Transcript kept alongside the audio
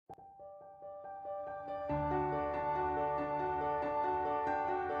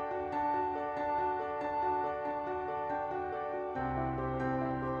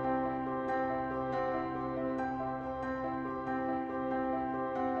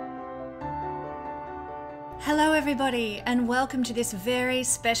Hello everybody, and welcome to this very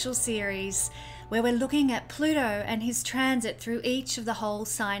special series where we're looking at Pluto and his transit through each of the whole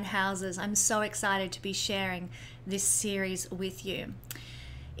sign houses. I'm so excited to be sharing this series with you.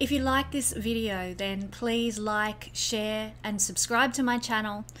 If you like this video, then please like, share and subscribe to my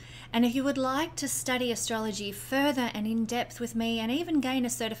channel. And if you would like to study astrology further and in depth with me and even gain a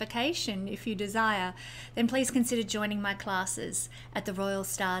certification if you desire, then please consider joining my classes at the Royal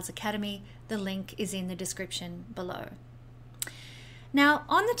Stars Academy. The link is in the description below. Now,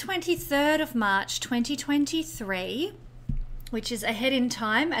 on the 23rd of March 2023, which is ahead in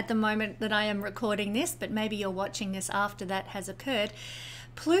time at the moment that I am recording this, but maybe you're watching this after that has occurred,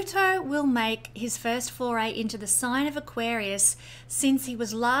 Pluto will make his first foray into the sign of Aquarius since he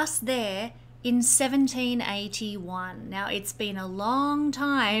was last there in 1781. Now, it's been a long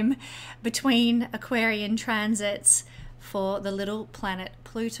time between Aquarian transits for the little planet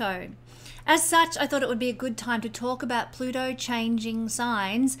Pluto. As such, I thought it would be a good time to talk about Pluto changing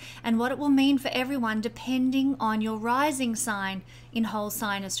signs and what it will mean for everyone depending on your rising sign in whole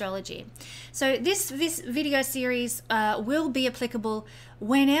sign astrology. So this video series will be applicable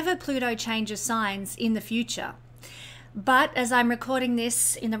whenever Pluto changes signs in the future. But as I'm recording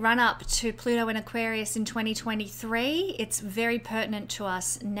this in the run-up to Pluto in Aquarius in 2023, it's very pertinent to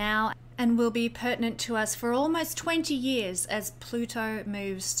us now and will be pertinent to us for almost 20 years as Pluto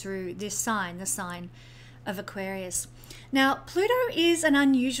moves through this sign, the sign of Aquarius. Now, Pluto is an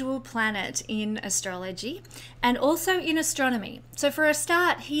unusual planet in astrology and also in astronomy. So for a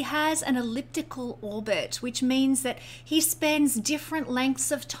start, he has an elliptical orbit, which means that he spends different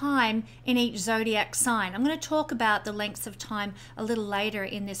lengths of time in each zodiac sign. I'm going to talk about the lengths of time a little later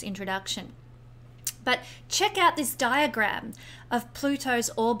in this introduction. But check out this diagram of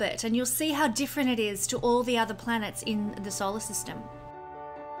Pluto's orbit and you'll see how different it is to all the other planets in the solar system.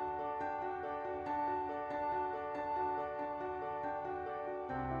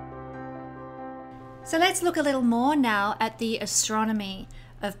 So let's look a little more now at the astronomy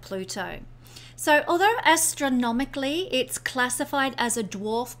of Pluto. So although astronomically it's classified as a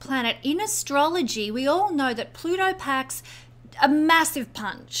dwarf planet, in astrology we all know that Pluto packs a massive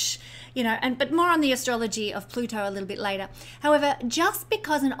punch. But more on the astrology of Pluto a little bit later. However, just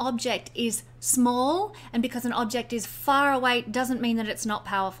because an object is small and because an object is far away doesn't mean that it's not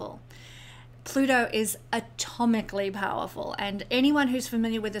powerful. Pluto is atomically powerful, and anyone who's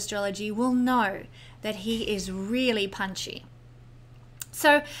familiar with astrology will know that he is really punchy.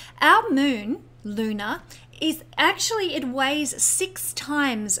 So our moon, Luna, is actually, it weighs 6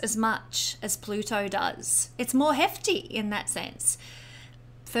 times as much as Pluto does. It's more hefty in that sense.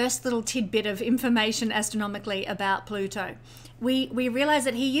 First little tidbit of information astronomically about Pluto. We realize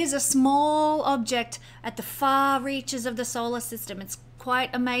that he is a small object at the far reaches of the solar system. It's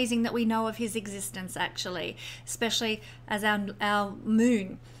quite amazing that we know of his existence actually, especially as our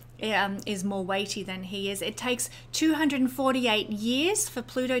moon is more weighty than he is. It takes 248 years for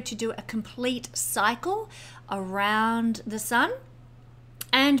Pluto to do a complete cycle around the sun.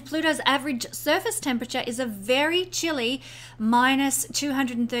 And Pluto's average surface temperature is a very chilly minus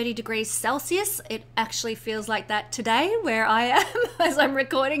 230 degrees Celsius. It actually feels like that today where I am as I'm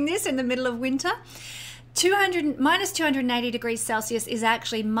recording this in the middle of winter. Minus 280 degrees Celsius is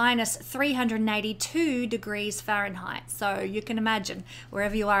actually minus 382 degrees Fahrenheit. So you can imagine,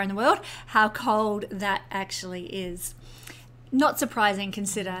 wherever you are in the world, how cold that actually is. Not surprising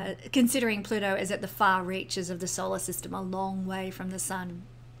considering Pluto is at the far reaches of the solar system, a long way from the sun.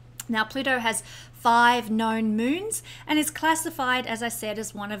 Now, Pluto has 5 known moons and is classified, as I said,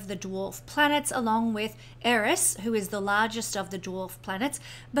 as one of the dwarf planets, along with Eris, who is the largest of the dwarf planets,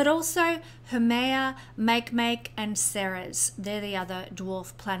 but also Haumea, Makemake, and Ceres. They're the other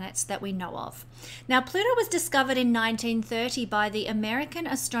dwarf planets that we know of. Now, Pluto was discovered in 1930 by the American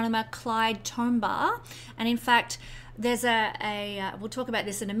astronomer Clyde Tombaugh, and in fact, there's we'll talk about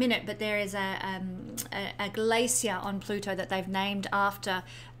this in a minute, but there is a glacier on Pluto that they've named after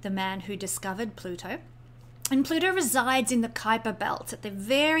the man who discovered Pluto. And Pluto resides in the Kuiper belt at the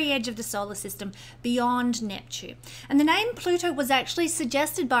very edge of the solar system beyond Neptune. And the name Pluto was actually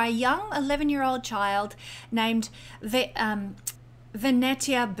suggested by a young 11-year-old child named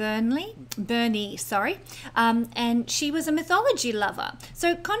Venetia Burney, and she was a mythology lover.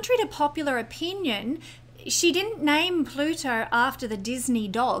 So contrary to popular opinion, she didn't name Pluto after the Disney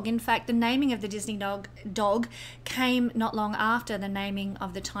dog. In fact, the naming of the Disney dog came not long after the naming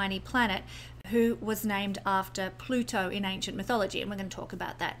of the tiny planet, who was named after Pluto in ancient mythology. And we're going to talk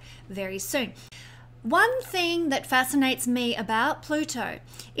about that very soon. One thing that fascinates me about Pluto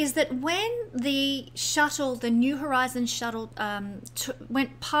is that when the shuttle, the New Horizons shuttle,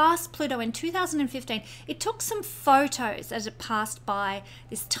 went past Pluto in 2015, it took some photos as it passed by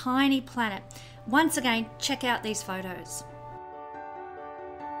this tiny planet. Once again, check out these photos.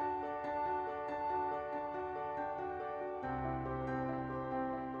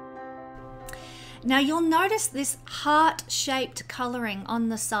 Now you'll notice this heart-shaped colouring on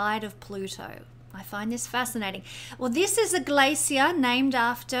the side of Pluto. I find this fascinating. Well, this is a glacier named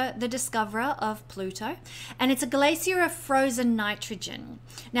after the discoverer of Pluto, and it's a glacier of frozen nitrogen.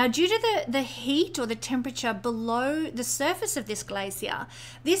 Now, due to the heat or the temperature below the surface of this glacier,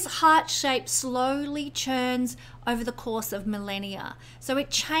 this heart shape slowly churns over the course of millennia. So it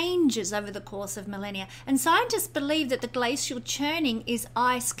changes over the course of millennia. And scientists believe that the glacial churning is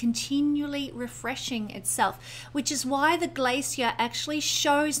ice continually refreshing itself, which is why the glacier actually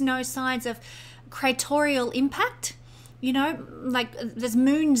shows no signs of craterial impact. You know, like there's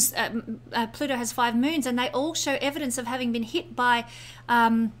moons, Pluto has 5 moons, and they all show evidence of having been hit by,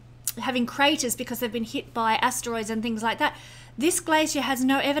 having craters because they've been hit by asteroids and things like that. This glacier has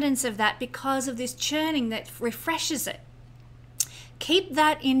no evidence of that because of this churning that refreshes it. Keep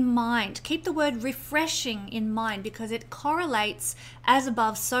that in mind. Keep the word refreshing in mind because it correlates as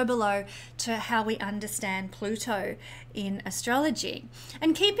above, so below to how we understand Pluto in astrology.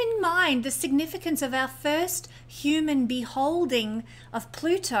 And keep in mind the significance of our first human beholding of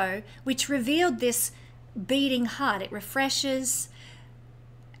Pluto, which revealed this beating heart. It refreshes,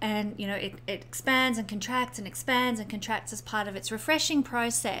 and you know, it expands and contracts and expands and contracts as part of its refreshing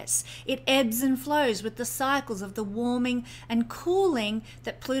process. It ebbs and flows with the cycles of the warming and cooling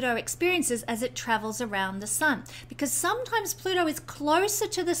that Pluto experiences as it travels around the sun. Because sometimes Pluto is closer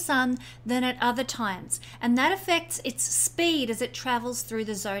to the sun than at other times, and that affects its speed as it travels through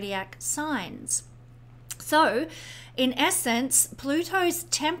the zodiac signs. So, in essence, Pluto's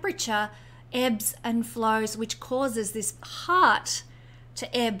temperature ebbs and flows, which causes this heart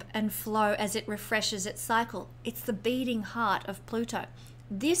to ebb and flow as it refreshes its cycle. It's the beating heart of Pluto.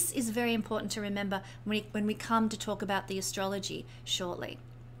 This is very important to remember when we come to talk about the astrology shortly.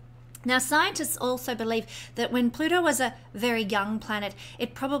 Now, scientists also believe that when Pluto was a very young planet,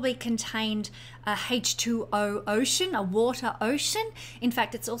 it probably contained a H2O ocean, a water ocean. In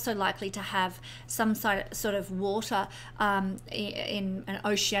fact, it's also likely to have some sort of water in an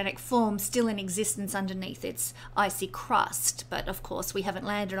oceanic form still in existence underneath its icy crust. But of course, we haven't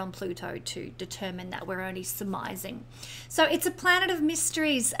landed on Pluto to determine that. We're only surmising. So it's a planet of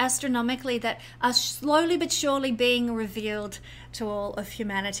mysteries astronomically that are slowly but surely being revealed to all of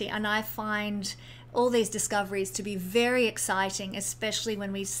humanity. And I find all these discoveries to be very exciting, especially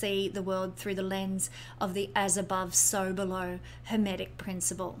when we see the world through the lens of the as above, so below Hermetic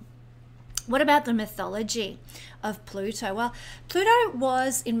principle. What about the mythology of Pluto? Well, Pluto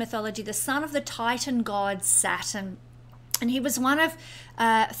was in mythology the son of the Titan god Saturn, and he was one of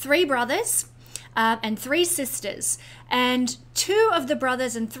 3 brothers and 3 sisters, and 2 of the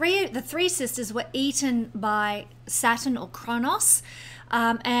brothers and the 3 sisters were eaten by Saturn or Kronos,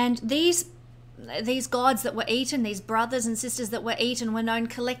 and these gods that were eaten, these brothers and sisters that were eaten, were known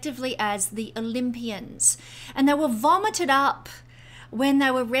collectively as the Olympians, and they were vomited up when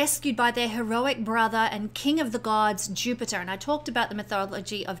they were rescued by their heroic brother and king of the gods, Jupiter. And I talked about the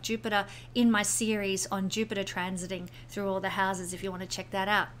mythology of Jupiter in my series on Jupiter transiting through all the houses, if you want to check that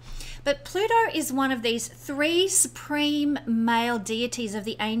out. But Pluto is one of these 3 supreme male deities of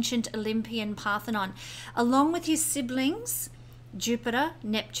the ancient Olympian Parthenon, along with his siblings, Jupiter,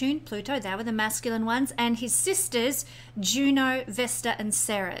 Neptune, Pluto, they were the masculine ones, and his sisters, Juno, Vesta, and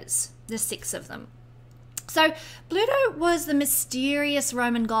Ceres, the 6 of them. So Pluto was the mysterious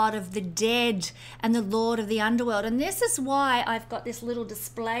Roman god of the dead and the lord of the underworld. And this is why I've got this little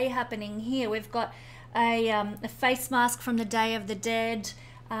display happening here. We've got a face mask from the Day of the Dead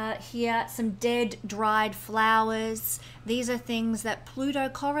here, some dead dried flowers. These are things that Pluto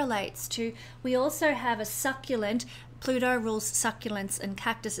correlates to. We also have a succulent. Pluto rules succulents and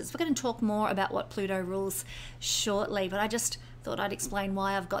cactuses. We're going to talk more about what Pluto rules shortly, but I just thought I'd explain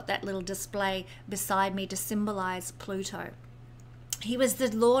why I've got that little display beside me to symbolize Pluto. He was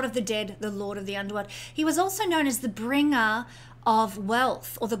the lord of the dead, the lord of the underworld. He was also known as the bringer of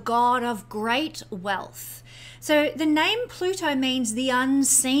wealth, or the god of great wealth. So the name Pluto means the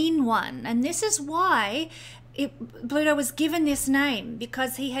unseen one, and this is why Pluto was given this name,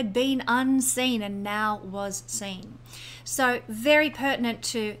 because he had been unseen and now was seen. So very pertinent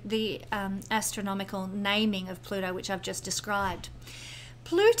to the astronomical naming of Pluto, which I've just described.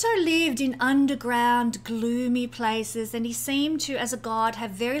 Pluto lived in underground, gloomy places, and he seemed to, as a god,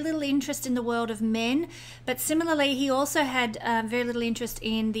 have very little interest in the world of men. But similarly, he also had very little interest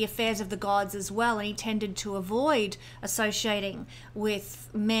in the affairs of the gods as well, and he tended to avoid associating with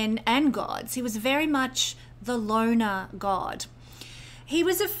men and gods. He was very much the loner god. He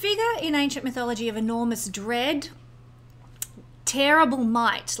was a figure in ancient mythology of enormous dread, terrible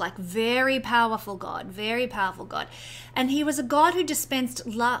might, like very powerful god, very powerful god. And he was a god who dispensed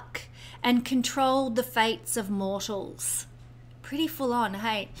luck and controlled the fates of mortals. Pretty full on,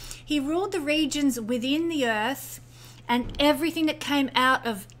 hey? He ruled the regions within the earth and everything that came out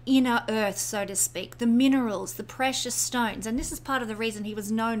of inner earth, so to speak, the minerals, the precious stones. And this is part of the reason he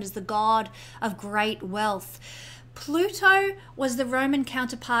was known as the god of great wealth. Pluto was the Roman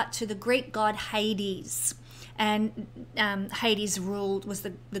counterpart to the Greek god Hades. And Hades was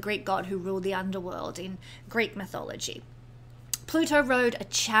the Greek god who ruled the underworld in Greek mythology. Pluto rode a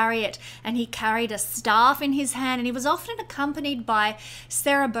chariot and he carried a staff in his hand, and he was often accompanied by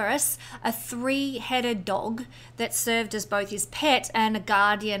Cerberus, a three-headed dog that served as both his pet and a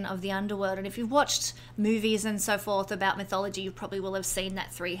guardian of the underworld. And if you've watched movies and so forth about mythology, you probably will have seen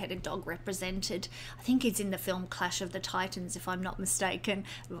that three-headed dog represented. I think it's in the film Clash of the Titans, if I'm not mistaken,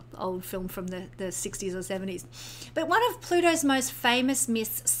 old film from the 60s or 70s. But one of Pluto's most famous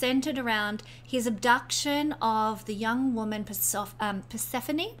myths centered around his abduction of the young woman Persephone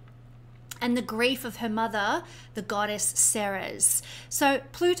and the grief of her mother, the goddess Ceres. So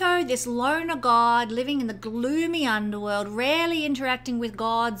Pluto, this loner god living in the gloomy underworld, rarely interacting with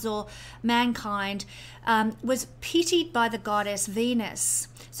gods or mankind, was pitied by the goddess Venus.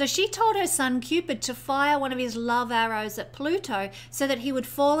 So she told her son Cupid to fire one of his love arrows at Pluto so that he would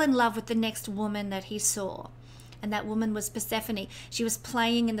fall in love with the next woman that he saw. And that woman was Persephone. She was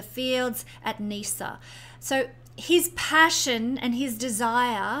playing in the fields at Nysa. So his passion and his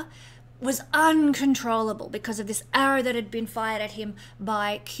desire was uncontrollable because of this arrow that had been fired at him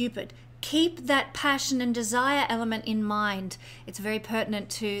by Cupid. Keep that passion and desire element in mind. It's very pertinent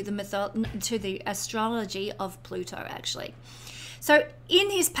to the astrology of Pluto, actually. So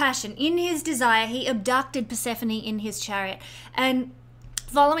in his passion, in his desire, he abducted Persephone in his chariot. And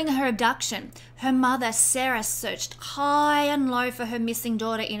following her abduction, her mother, Ceres, searched high and low for her missing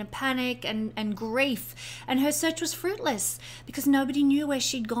daughter in a panic and grief, and her search was fruitless because nobody knew where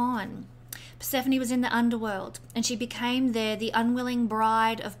she'd gone. Persephone was in the underworld, and she became there the unwilling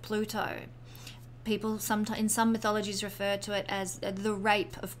bride of Pluto. People in some mythologies refer to it as the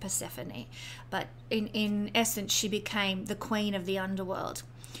rape of Persephone, but in essence, she became the queen of the underworld.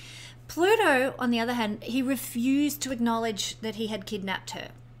 Pluto, on the other hand, he refused to acknowledge that he had kidnapped her.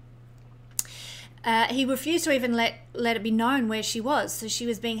 He refused to even let it be known where she was, so she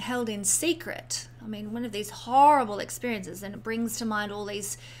was being held in secret. I mean, one of these horrible experiences, and it brings to mind all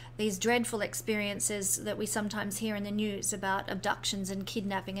these dreadful experiences that we sometimes hear in the news about abductions and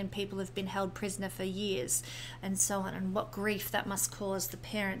kidnapping, and people have been held prisoner for years and so on, and what grief that must cause the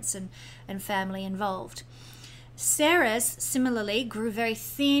parents and family involved. Ceres, similarly, grew very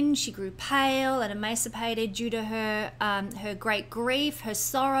thin. She grew pale and emaciated due to her great grief, her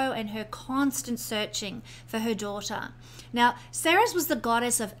sorrow, and her constant searching for her daughter. Now, Ceres was the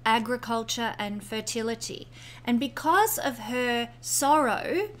goddess of agriculture and fertility, and because of her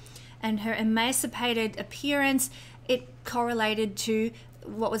sorrow and her emaciated appearance, it correlated to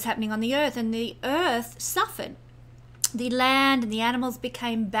what was happening on the earth, and the earth suffered. The land and the animals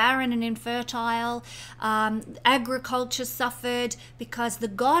became barren and infertile. Agriculture suffered because the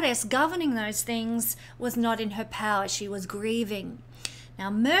goddess governing those things was not in her power. She was grieving. Now,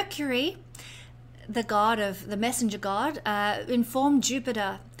 Mercury, the messenger god, informed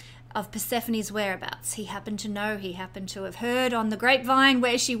Jupiter of Persephone's whereabouts. He happened to know, he happened to have heard on the grapevine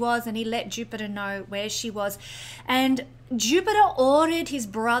where she was, and he let Jupiter know where she was. And Jupiter ordered his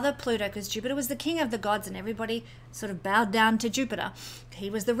brother Pluto, because Jupiter was the king of the gods and everybody sort of bowed down to Jupiter. He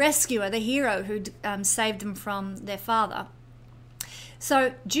was the rescuer, the hero who saved them from their father.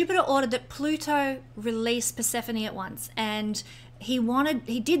 So Jupiter ordered that Pluto release Persephone at once, and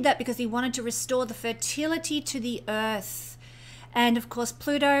he did that because he wanted to restore the fertility to the earth. And of course,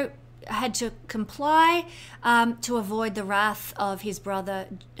 Pluto had to comply to avoid the wrath of his brother,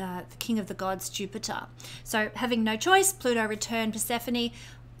 the king of the gods, Jupiter. So having no choice, Pluto returned Persephone,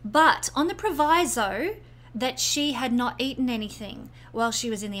 but on the proviso that she had not eaten anything while she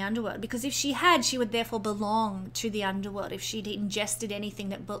was in the underworld, because if she had, she would therefore belong to the underworld if she'd ingested anything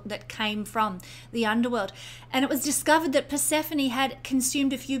that came from the underworld. And it was discovered that Persephone had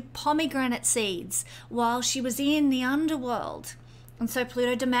consumed a few pomegranate seeds while she was in the underworld. And so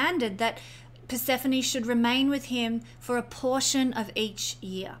Pluto demanded that Persephone should remain with him for a portion of each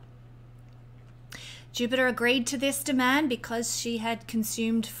year. Jupiter agreed to this demand because she had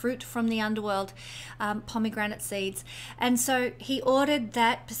consumed fruit from the underworld, pomegranate seeds. And so he ordered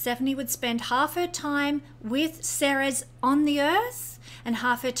that Persephone would spend half her time with Ceres on the earth and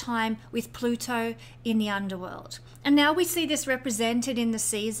half her time with Pluto in the underworld. And now we see this represented in the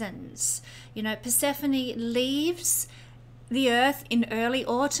seasons. You know, Persephone leaves the earth in early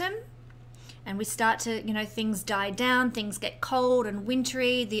autumn, and we start to, you know, things die down, things get cold and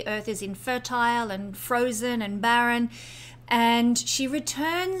wintry, the earth is infertile and frozen and barren, and she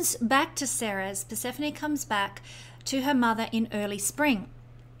returns back to Ceres. Persephone comes back to her mother in early spring.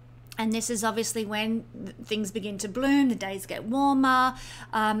 And this is obviously when things begin to bloom, the days get warmer,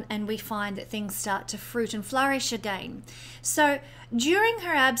 and we find that things start to fruit and flourish again. So during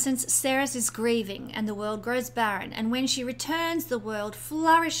her absence, Ceres is grieving and the world grows barren. And when she returns, the world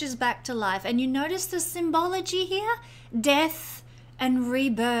flourishes back to life. And you notice the symbology here? Death and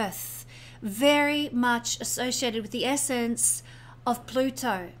rebirth, very much associated with the essence of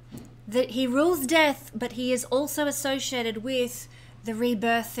Pluto. That he rules death, but he is also associated with the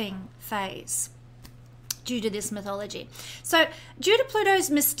rebirthing phase due to this mythology. So due to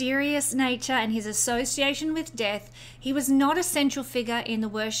Pluto's mysterious nature and his association with death, he was not a central figure in the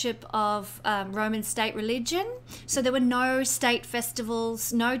worship of Roman state religion. So there were no state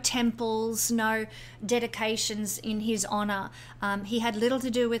festivals, no temples, no dedications in his honor. He had little to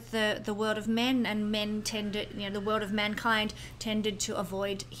do with the world of men, and men tended, you know, the world of mankind tended to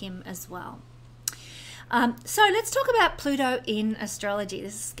avoid him as well. So let's talk about Pluto in astrology.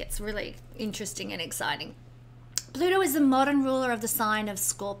 This gets really interesting and exciting. Pluto is the modern ruler of the sign of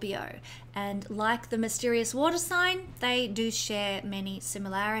Scorpio, and like the mysterious water sign, they do share many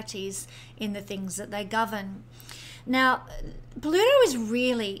similarities in the things that they govern. Now, Pluto is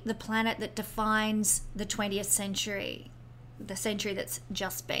really the planet that defines the 20th century, the century that's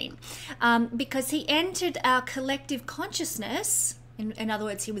just been, because he entered our collective consciousness. In other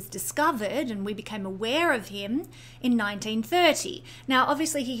words, he was discovered and we became aware of him in 1930. Now,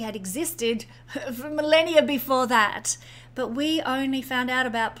 obviously, he had existed for millennia before that, but we only found out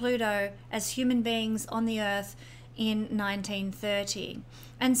about Pluto as human beings on the Earth in 1930.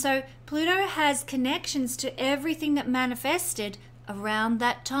 And so Pluto has connections to everything that manifested around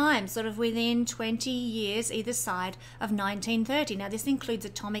that time, sort of within 20 years either side of 1930. Now, this includes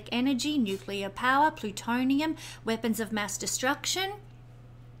atomic energy, nuclear power, plutonium, weapons of mass destruction.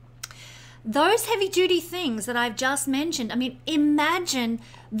 Those heavy-duty things that I've just mentioned, I mean, imagine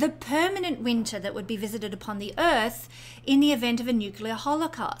the permanent winter that would be visited upon the Earth in the event of a nuclear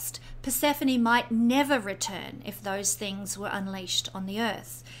holocaust. Persephone might never return if those things were unleashed on the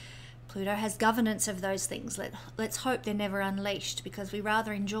Earth. Pluto has governance of those things. Let's hope they're never unleashed, because we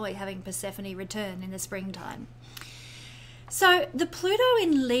rather enjoy having Persephone return in the springtime. So the Pluto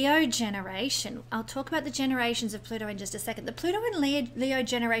in Leo generation, I'll talk about the generations of Pluto in just a second. The Pluto in Leo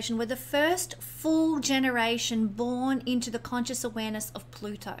generation were the first full generation born into the conscious awareness of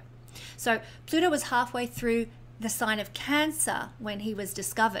Pluto. So Pluto was halfway through the sign of Cancer when he was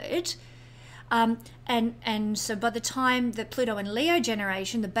discovered. And so by the time the Pluto and Leo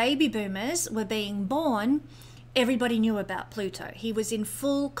generation, the baby boomers, were being born, everybody knew about Pluto. He was in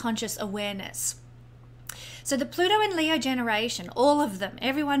full conscious awareness. So the Pluto and Leo generation, all of them,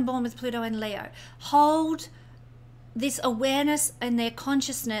 everyone born with Pluto and Leo, hold this awareness and their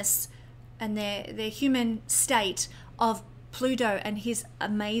consciousness and their human state of Pluto and his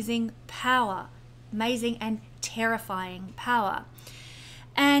amazing power, amazing and terrifying power.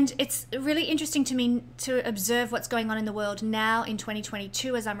 And it's really interesting to me to observe what's going on in the world now in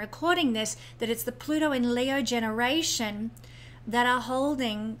 2022 as I'm recording this, that it's the Pluto and Leo generation that are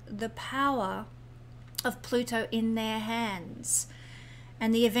holding the power of Pluto in their hands.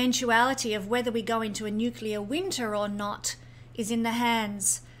 And the eventuality of whether we go into a nuclear winter or not is in the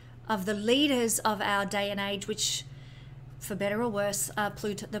hands of the leaders of our day and age, which, for better or worse, are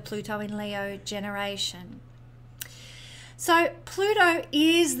the Pluto in Leo generation. So Pluto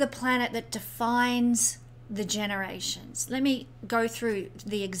is the planet that defines the generations. Let me go through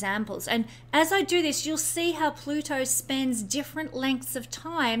the examples. And as I do this, you'll see how Pluto spends different lengths of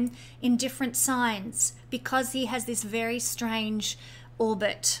time in different signs because he has this very strange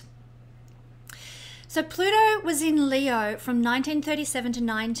orbit. So Pluto was in Leo from 1937 to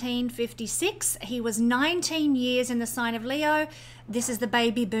 1956. He was 19 years in the sign of Leo. This is the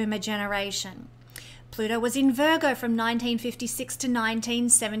baby boomer generation. Pluto was in Virgo from 1956 to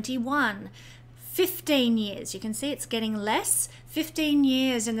 1971. 15 years. You can see it's getting less. 15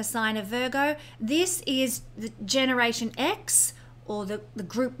 years in the sign of Virgo. This is the Generation X or the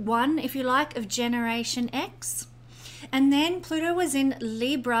group 1, if you like, of Generation X. And then Pluto was in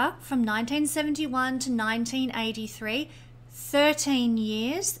Libra from 1971 to 1983, 13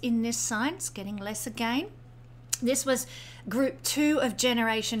 years in this sign. It's getting less again. This was group 2 of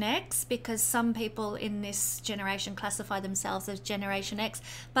Generation X, because some people in this generation classify themselves as Generation X.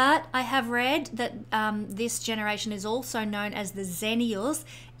 But I have read that this generation is also known as the Xennials,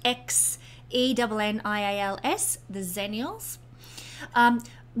 Xennials, the Xennials.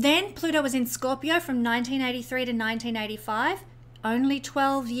 Then Pluto was in Scorpio from 1983 to 1985. Only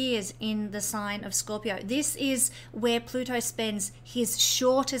 12 years in the sign of Scorpio. This is where Pluto spends his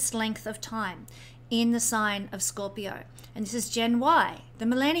shortest length of time, in the sign of Scorpio. And this is Gen Y, the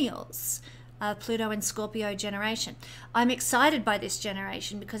millennials, Pluto and Scorpio generation. I'm excited by this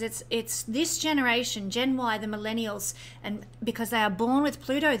generation because it's this generation, Gen Y, the millennials, and because they are born with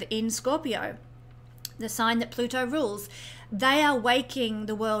Pluto in Scorpio, the sign that Pluto rules, they are waking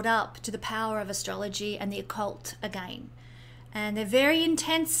the world up to the power of astrology and the occult again. And they're very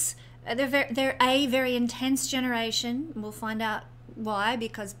intense. They're a very intense generation. We'll find out why,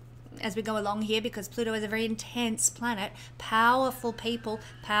 because as we go along here, because Pluto is a very intense planet, powerful people,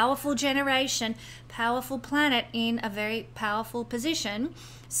 powerful generation, powerful planet in a very powerful position.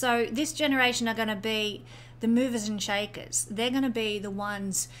 So this generation are going to be the movers and shakers. They're going to be the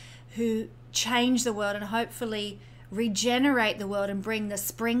ones who change the world and hopefully regenerate the world and bring the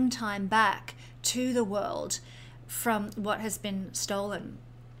springtime back to the world from what has been stolen,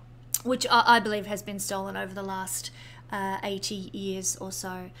 which I believe has been stolen over the last 80 years or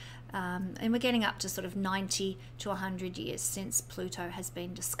so. And we're getting up to sort of 90 to 100 years since Pluto has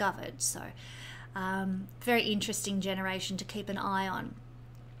been discovered. So very interesting generation to keep an eye on.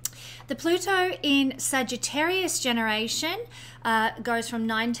 The Pluto in Sagittarius generation goes from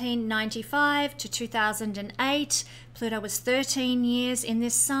 1995 to 2008. Pluto was 13 years in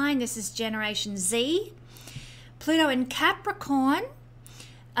this sign. This is Generation Z. Pluto in Capricorn.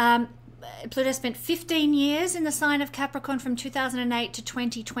 Pluto spent 15 years in the sign of Capricorn from 2008 to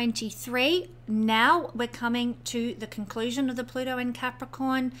 2023. Now we're coming to the conclusion of the Pluto in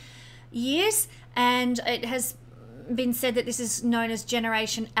Capricorn years, and it has been said that this is known as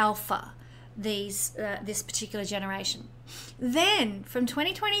Generation Alpha, this particular generation. Then from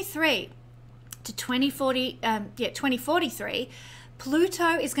 2023 to 2043,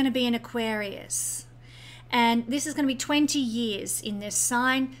 Pluto is going to be in Aquarius. And this is going to be 20 years in this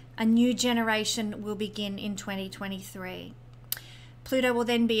sign. A new generation will begin in 2023. Pluto will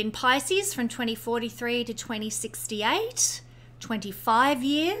then be in Pisces from 2043 to 2068, 25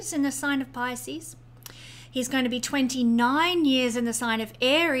 years in the sign of Pisces. He's going to be 29 years in the sign of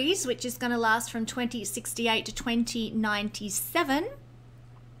Aries, which is going to last from 2068 to 2097.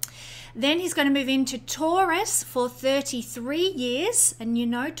 Then he's going to move into Taurus for 33 years. And you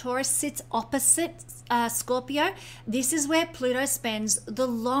know, Taurus sits opposite Scorpio. This is where Pluto spends the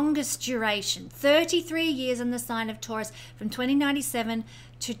longest duration, 33 years in the sign of Taurus, from 2097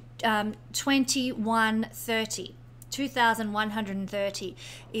 to 2130. 2130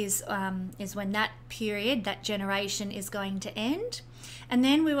 is when that period, that generation, is going to end. And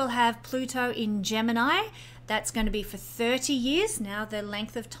then we will have Pluto in Gemini. That's going to be for 30 years. Now the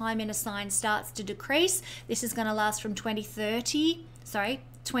length of time in a sign starts to decrease. This is going to last from 2130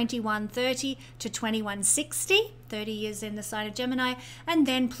 to 2160, 30 years in the sign of Gemini. And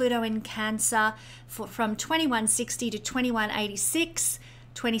then Pluto in Cancer from 2160 to 2186,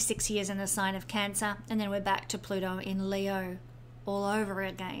 26 years in the sign of Cancer. And then we're back to Pluto in Leo all over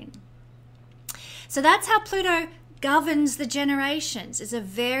again. So that's how Pluto governs the generations. It's a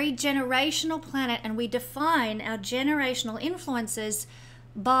very generational planet, and we define our generational influences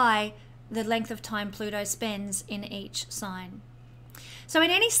by the length of time Pluto spends in each sign. So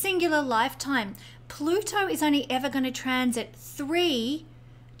in any singular lifetime, Pluto is only ever going to transit 3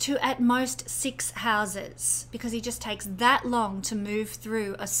 to at most 6 houses, because he just takes that long to move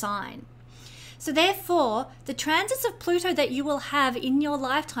through a sign. So therefore, the transits of Pluto that you will have in your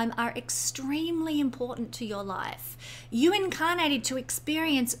lifetime are extremely important to your life. You incarnated to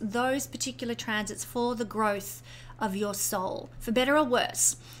experience those particular transits for the growth of your soul, for better or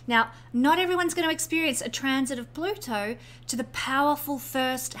worse. Now, not everyone's going to experience a transit of Pluto to the powerful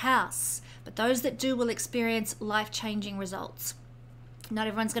first house, but those that do will experience life-changing results. Not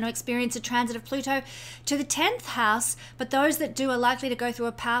everyone's going to experience a transit of Pluto to the 10th house, but those that do are likely to go through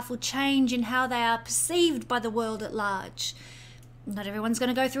a powerful change in how they are perceived by the world at large. Not everyone's going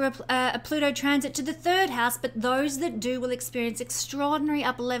to go through a Pluto transit to the 3rd house, but those that do will experience extraordinary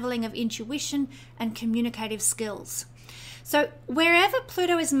up-leveling of intuition and communicative skills. So wherever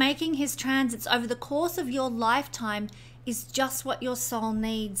Pluto is making his transits over the course of your lifetime, is just what your soul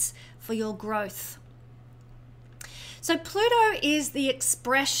needs for your growth. So Pluto is the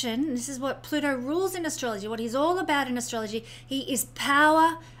expression, this is what Pluto rules in astrology, what he's all about in astrology. He is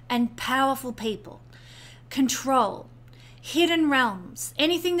power and powerful people, control, hidden realms,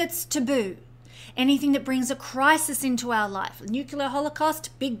 anything that's taboo, anything that brings a crisis into our life. Nuclear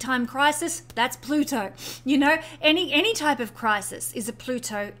holocaust, big time crisis, that's Pluto. You know, any type of crisis is a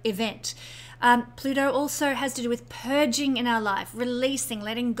Pluto event. Pluto also has to do with purging in our life, releasing,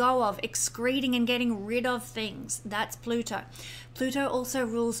 letting go of, excreting and getting rid of things. That's Pluto. Pluto also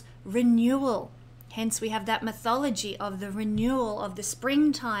rules renewal. Hence we have that mythology of the renewal of the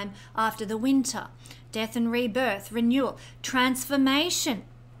springtime after the winter. Death and rebirth, renewal, transformation.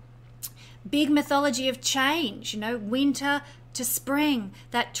 Big mythology of change, you know, winter to spring,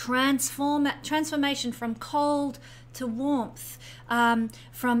 that transformation from cold to warmth,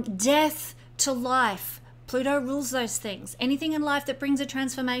 from death to life. Pluto rules those things. Anything in life that brings a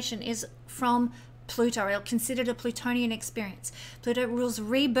transformation is from Pluto, or considered a Plutonian experience. Pluto rules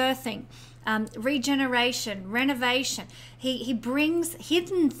rebirthing, regeneration, renovation. He brings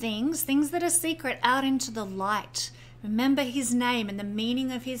hidden things that are secret, out into the light. Remember his name and the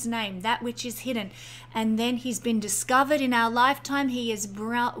meaning of his name, that which is hidden. And then he's been discovered in our lifetime.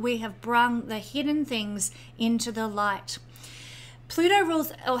 We have brought the hidden things into the light. Pluto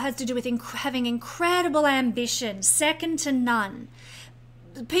rules, or has to do with having incredible ambition, second to none.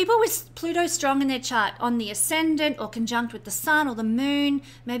 People with Pluto strong in their chart, on the ascendant or conjunct with the sun or the moon,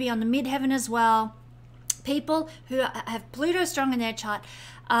 maybe on the midheaven as well. People who have Pluto strong in their chart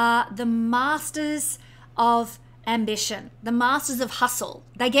are the masters of ambition, the masters of hustle.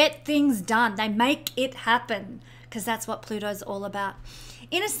 They get things done. They make it happen, because that's what Pluto's all about.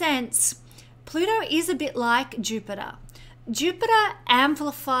 In a sense, Pluto is a bit like Jupiter. Jupiter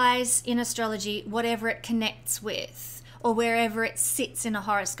amplifies in astrology whatever it connects with, or wherever it sits in a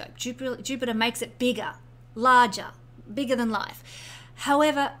horoscope. Jupiter makes it bigger, larger, bigger than life.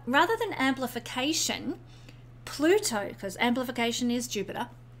 However, rather than amplification, Pluto, because amplification is Jupiter,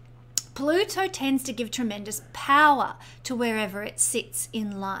 Pluto tends to give tremendous power to wherever it sits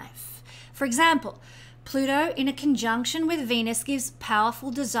in life. For example, Pluto in a conjunction with Venus gives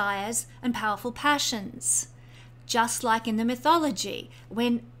powerful desires and powerful passions. Just like in the mythology,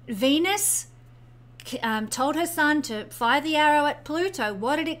 when Venus told her son to fire the arrow at Pluto,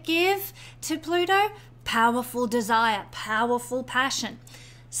 what did it give to Pluto? Powerful desire, powerful passion.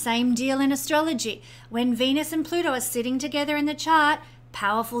 Same deal in astrology. When Venus and Pluto are sitting together in the chart,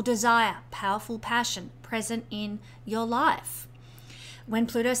 powerful desire, powerful passion present in your life. When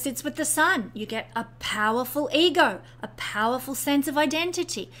Pluto sits with the sun, you get a powerful ego, a powerful sense of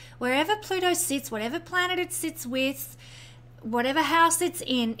identity. Wherever Pluto sits, whatever planet it sits with, whatever house it's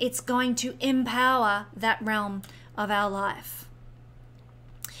in, it's going to empower that realm of our life.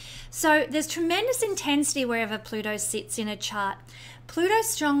 So there's tremendous intensity wherever Pluto sits in a chart. Pluto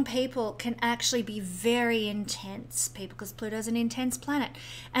strong people can actually be very intense people, because Pluto's an intense planet,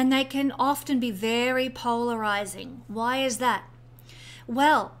 and they can often be very polarizing. Why is that?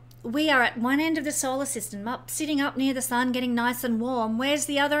 Well, we are at one end of the solar system, sitting up near the sun, getting nice and warm. Where's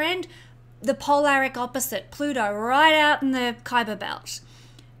the other end? The polaric opposite, Pluto, right out in the Kuiper Belt.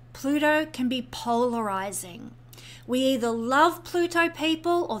 Pluto can be polarizing. We either love Pluto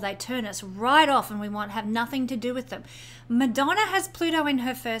people, or they turn us right off and we want to have nothing to do with them. Madonna has Pluto in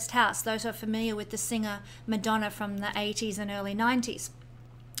her first house, those who are familiar with the singer Madonna from the 80s and early 90s.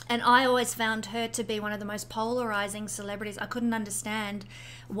 And I always found her to be one of the most polarizing celebrities. I couldn't understand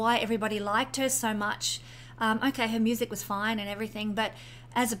why everybody liked her so much. Okay, her music was fine and everything, but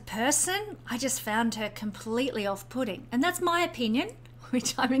as a person, I just found her completely off-putting. And that's my opinion,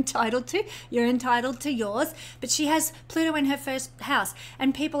 which I'm entitled to. You're entitled to yours. But she has Pluto in her first house,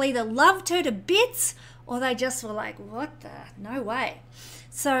 and people either loved her to bits, or they just were like, what the? No way.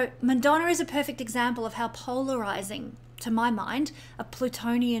 So Madonna is a perfect example of how polarizing, to my mind, a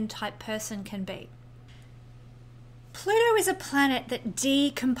Plutonian type person can be. Pluto is a planet that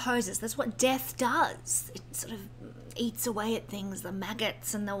decomposes. That's what death does. It sort of eats away at things, the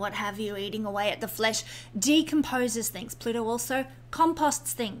maggots and the what have you, eating away at the flesh, decomposes things. Pluto also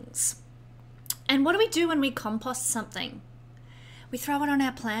composts things. And what do we do when we compost something? We throw it on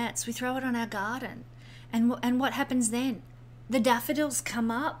our plants, we throw it on our garden. And what happens then? The daffodils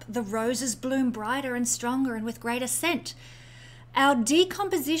come up, the roses bloom brighter and stronger and with greater scent. Our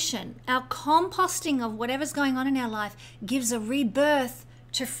decomposition, our composting of whatever's going on in our life gives a rebirth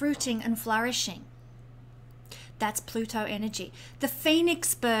to fruiting and flourishing. That's Pluto energy. The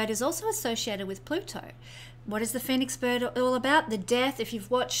phoenix bird is also associated with Pluto. What is the phoenix bird all about? The death. If you've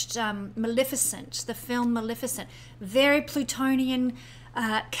watched Maleficent, the film Maleficent, very Plutonian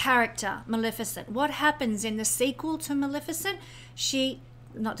character, Maleficent. What happens in the sequel to Maleficent? She,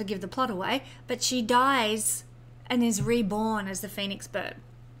 not to give the plot away, but she dies and is reborn as the phoenix bird.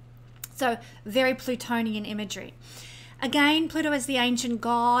 So very Plutonian imagery. Again, Pluto is the ancient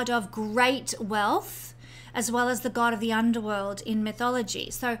god of great wealth, as well as the god of the underworld in mythology.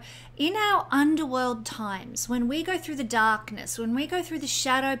 So in our underworld times, when we go through the darkness, when we go through the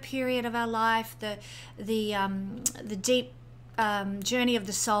shadow period of our life, the deep journey of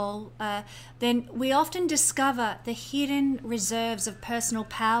the soul, then we often discover the hidden reserves of personal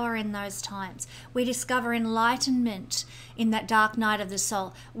power in those times. We discover enlightenment in that dark night of the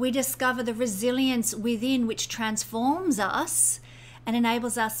soul. We discover the resilience within, which transforms us and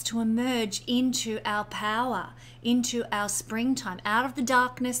enables us to emerge into our power, into our springtime, out of the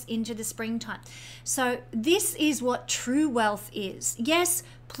darkness into the springtime. So this is what true wealth is. Yes,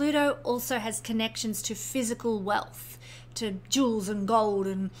 Pluto also has connections to physical wealth, to jewels and gold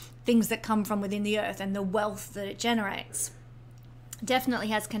and things that come from within the earth and the wealth that it generates. Definitely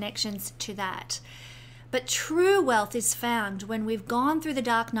has connections to that. But true wealth is found when we've gone through the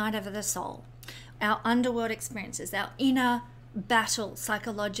dark night of the soul, our underworld experiences, our inner battle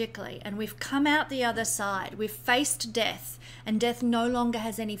psychologically, and we've come out the other side. We've faced death, and death no longer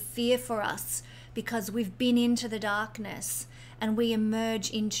has any fear for us because we've been into the darkness and we emerge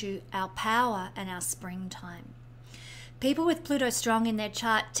into our power and our springtime. People with Pluto strong in their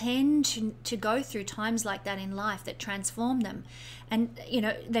chart tend to go through times like that in life that transform them. And, you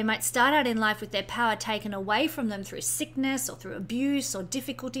know, they might start out in life with their power taken away from them through sickness or through abuse or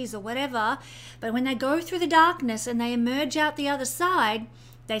difficulties or whatever. But when they go through the darkness and they emerge out the other side,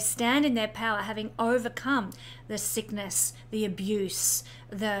 they stand in their power, having overcome the sickness, the abuse,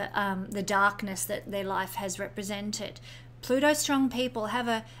 the darkness that their life has represented. Pluto strong people have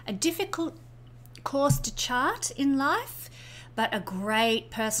a difficult course to chart in life, but a great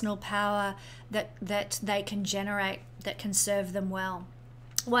personal power that they can generate that can serve them well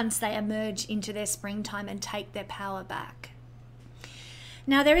once they emerge into their springtime and take their power back.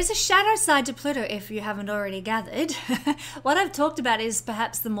 Now, there is a shadow side to Pluto, if you haven't already gathered. What I've talked about is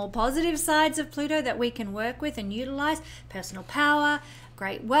perhaps the more positive sides of Pluto that we can work with and utilize: personal power,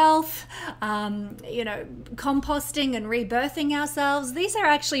 great wealth, you know, composting and rebirthing ourselves. These are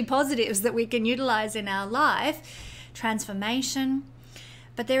actually positives that we can utilize in our life, transformation.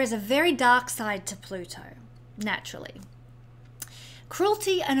 But there is a very dark side to Pluto, naturally.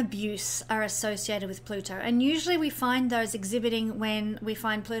 Cruelty and abuse are associated with Pluto, and usually we find those exhibiting when we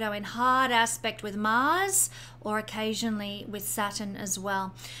find Pluto in hard aspect with Mars, or occasionally with Saturn as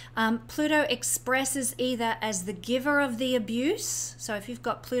well. Pluto expresses either as the giver of the abuse. So if you've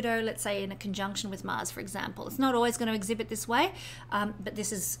got Pluto, let's say in a conjunction with Mars, for example, it's not always going to exhibit this way, but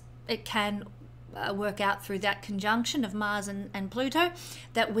it can work out through that conjunction of Mars and Pluto,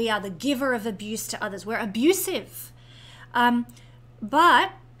 that we are the giver of abuse to others. We're abusive.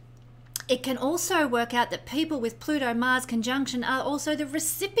 But it can also work out that people with Pluto-Mars conjunction are also the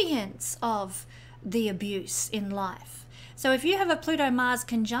recipients of the abuse in life. So if you have a Pluto-Mars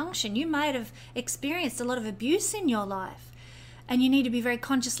conjunction, you might have experienced a lot of abuse in your life, and you need to be very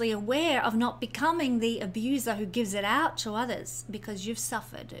consciously aware of not becoming the abuser who gives it out to others because you've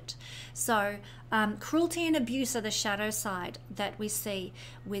suffered it. So cruelty and abuse are the shadow side that we see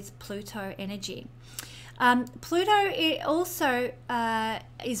with Pluto energy. Pluto also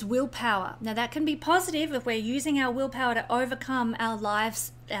is willpower. Now that can be positive if we're using our willpower to overcome our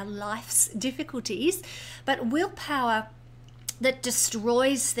life's difficulties, but willpower that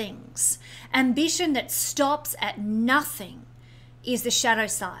destroys things, ambition that stops at nothing, is the shadow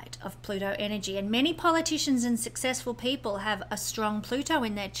side of Pluto energy. And many politicians and successful people have a strong Pluto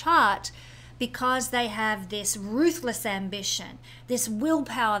in their chart because they have this ruthless ambition, this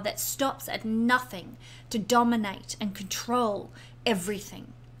willpower that stops at nothing to dominate and control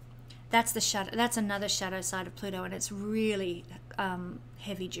everything. That's the shadow. That's another shadow side of Pluto, and it's really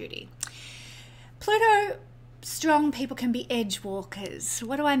heavy duty. Pluto strong people can be edge walkers.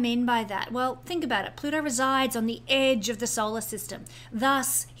 What do I mean by that? Well, think about it. Pluto resides on the edge of the solar system.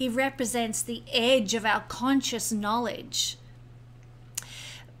 Thus, he represents the edge of our conscious knowledge.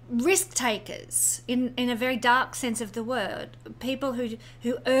 risk takers in a very dark sense of the word, people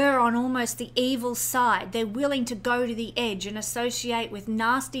who err on almost the evil side. They're willing to go to the edge and associate with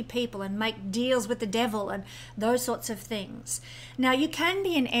nasty people and make deals with the devil and those sorts of things. Now, you can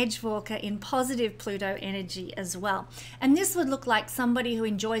be an edge walker in positive Pluto energy as well, and this would look like somebody who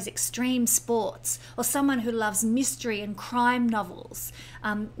enjoys extreme sports or someone who loves mystery and crime novels.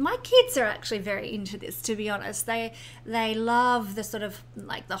 My kids are actually very into this, to be honest. They love the sort of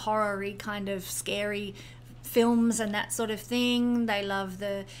like the horror-y kind of scary films and that sort of thing. They love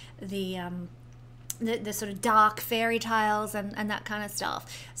the sort of dark fairy tales and that kind of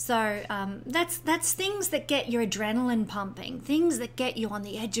stuff. So that's things that get your adrenaline pumping, things that get you on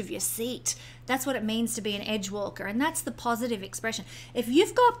the edge of your seat. That's what it means to be an edge walker, and that's the positive expression. If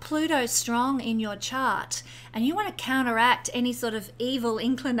you've got Pluto strong in your chart and you want to counteract any sort of evil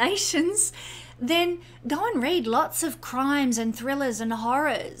inclinations, then go and read lots of crimes and thrillers and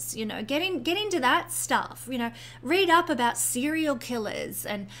horrors. You know, get into that stuff. You know, read up about serial killers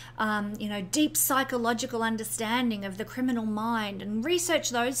and you know, deep psychological understanding of the criminal mind, and research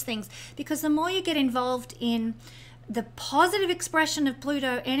those things, because the more you get involved in the positive expression of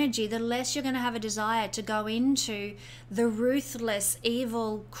Pluto energy, the less you're going to have a desire to go into the ruthless,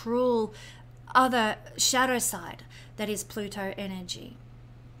 evil, cruel, other shadow side that is Pluto energy.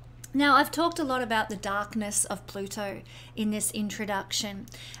 Now, I've talked a lot about the darkness of Pluto in this introduction,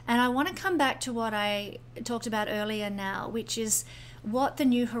 and I want to come back to what I talked about earlier now, which is what the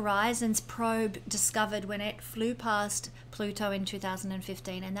New Horizons probe discovered when it flew past Pluto in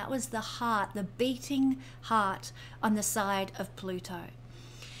 2015, and that was the heart, the beating heart on the side of Pluto.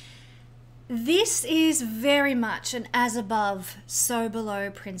 This is very much an as above, so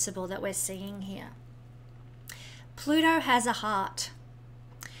below principle that we're seeing here. Pluto has a heart.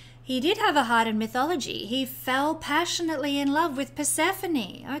 He did have a heart in mythology. He fell passionately in love with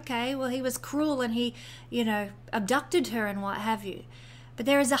Persephone. Okay, well, he was cruel and he, you know, abducted her and what have you. But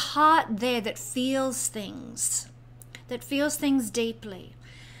there is a heart there that feels things deeply.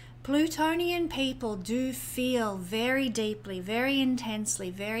 Plutonian people do feel very deeply, very intensely,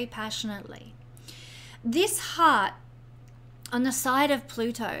 very passionately. This heart on the side of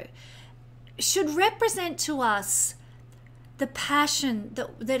Pluto should represent to us the passion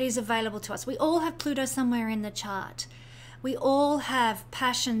that is available to us. We all have Pluto somewhere in the chart. We all have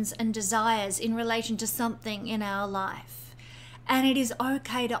passions and desires in relation to something in our life. And it is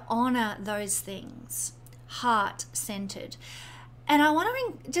okay to honor those things, heart-centered. And I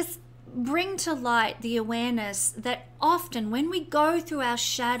want to just bring to light the awareness that often when we go through our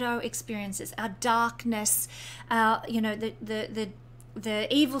shadow experiences, our darkness, our, you know,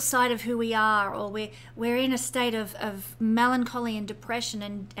 the evil side of who we are, or we're in a state of melancholy and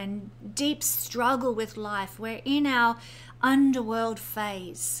depression and deep struggle with life, we're in our underworld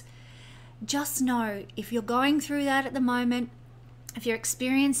phase. Just know, if you're going through that at the moment, if you're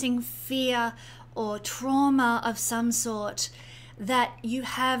experiencing fear or trauma of some sort, that you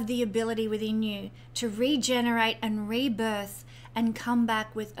have the ability within you to regenerate and rebirth and come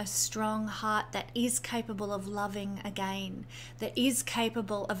back with a strong heart that is capable of loving again, that is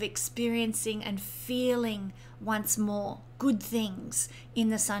capable of experiencing and feeling once more good things in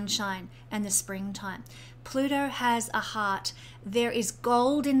the sunshine and the springtime. Pluto has a heart. There is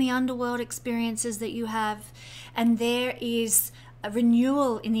gold in the underworld experiences that you have, and there is a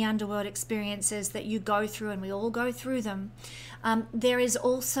renewal in the underworld experiences that you go through, and we all go through them. There is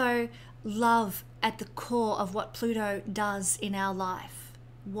also love at the core of what Pluto does in our life.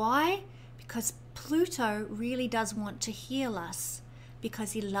 Why? Because Pluto really does want to heal us,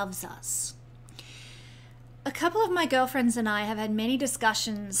 because he loves us. A couple of my girlfriends and I have had many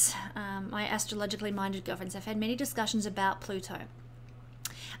discussions, my astrologically minded girlfriends have had many discussions about Pluto.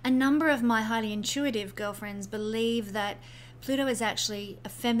 A number of my highly intuitive girlfriends believe that Pluto is actually a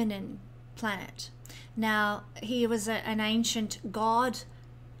feminine planet. Now, he was an ancient god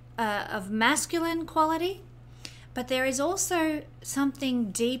of masculine quality, but there is also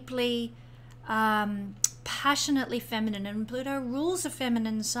something deeply passionately feminine, and Pluto rules a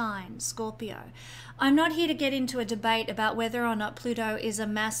feminine sign, Scorpio. I'm not here to get into a debate about whether or not Pluto is a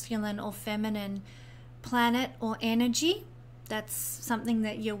masculine or feminine planet or energy. That's something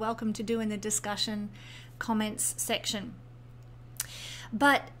that you're welcome to do in the discussion comments section.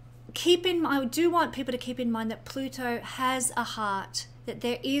 But I do want people to keep in mind that Pluto has a heart, that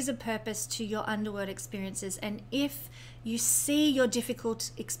there is a purpose to your underworld experiences. And if you see your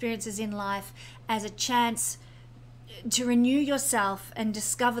difficult experiences in life as a chance to renew yourself and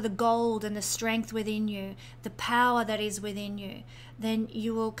discover the gold and the strength within you, the power that is within you, then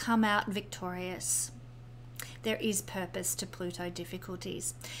you will come out victorious. there is purpose to Pluto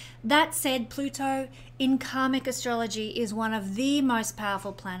difficulties. That said, Pluto in karmic astrology is one of the most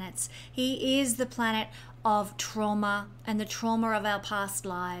powerful planets. He is the planet of trauma and the trauma of our past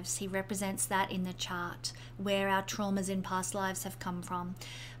lives. He represents that in the chart, where our traumas in past lives have come from.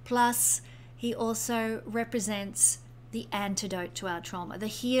 Plus, he also represents the antidote to our trauma, the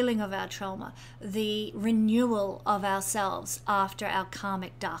healing of our trauma, the renewal of ourselves after our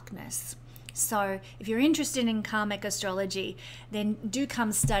karmic darkness. So if you're interested in karmic astrology, then do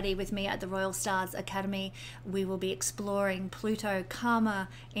come study with me at the Royal Stars Academy. We will be exploring Pluto karma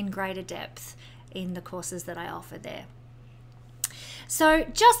in greater depth in the courses that I offer there. So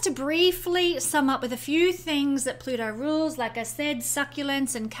just to briefly sum up with a few things that Pluto rules, like I said,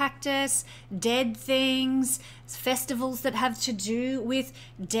 succulents and cactus, dead things, festivals that have to do with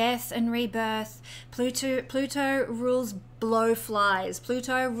death and rebirth. Pluto rules blowflies.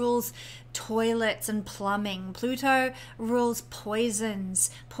 Pluto rules toilets and plumbing. Pluto rules poisons,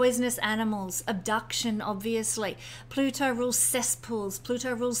 poisonous animals, abduction, obviously. Pluto rules cesspools.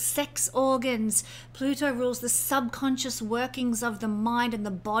 Pluto rules sex organs. Pluto rules the subconscious workings of the mind and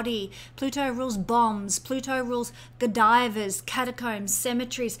the body. Pluto rules bombs. Pluto rules Godivas, catacombs,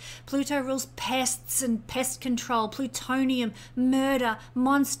 cemeteries. Pluto rules pests and pest control, plutonium, murder,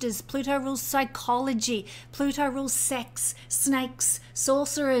 monsters. Pluto rules psychology. Pluto rules sex, snakes,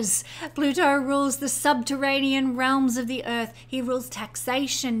 sorcerers. Pluto rules the subterranean realms of the earth. He rules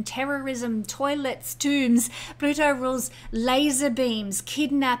taxation, terrorism, toilets, tombs. Pluto rules laser beams,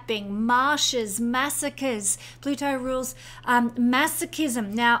 kidnapping, marshes, massacres. Pluto rules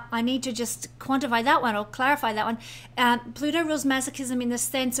masochism. Now, I need to just quantify that one or clarify that one. Pluto rules masochism in the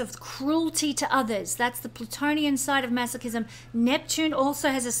sense of cruelty to others. That's the Plutonian side of masochism. Neptune also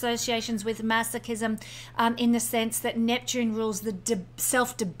has associations with masochism in the sense that Neptune rules the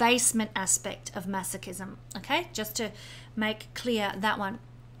self-debasement aspect of masochism. Okay, just to make clear that one.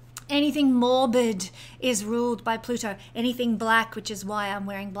 Anything morbid is ruled by Pluto. Anything black, which is why I'm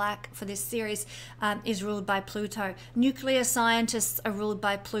wearing black for this series, is ruled by Pluto. Nuclear scientists are ruled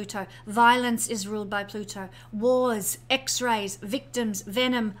by Pluto. Violence is ruled by Pluto. Wars, X-rays, victims,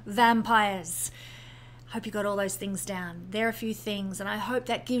 venom, vampires. Hope you got all those things down. There are a few things, and I hope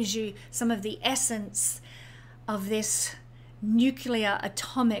that gives you some of the essence of this nuclear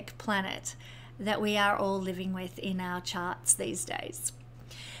atomic planet that we are all living with in our charts these days.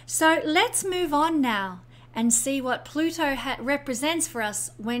 So let's move on now and see what Pluto represents for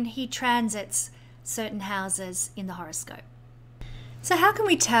us when he transits certain houses in the horoscope. So how can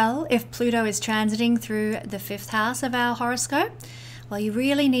we tell if Pluto is transiting through the 5th house of our horoscope? Well, you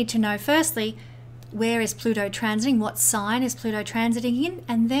really need to know firstly, where is Pluto transiting? What sign is Pluto transiting in?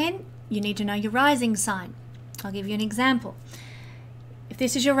 And then you need to know your rising sign. I'll give you an example. If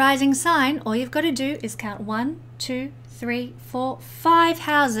this is your rising sign, all you've got to do is count 1, 2, 3, 4, 5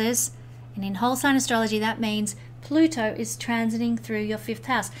 houses. And in whole sign astrology, that means Pluto is transiting through your 5th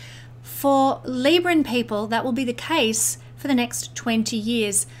house. For Libran people, that will be the case for the next 20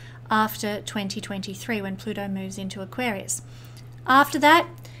 years after 2023 when Pluto moves into Aquarius. After that,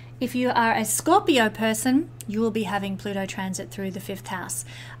 if you are a Scorpio person, you will be having Pluto transit through the 5th house.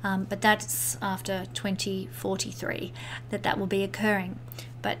 But that's after 2043 that will be occurring.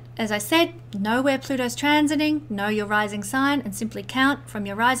 But as I said, know where Pluto's transiting, know your rising sign, and simply count from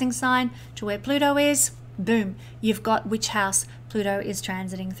your rising sign to where Pluto is. Boom, you've got which house Pluto is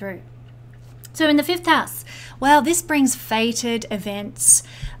transiting through. So in the 5th house, well, this brings fated events,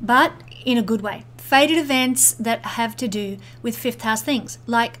 but in a good way. Fated events that have to do with 5th house things,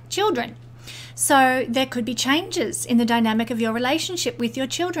 like children. So there could be changes in the dynamic of your relationship with your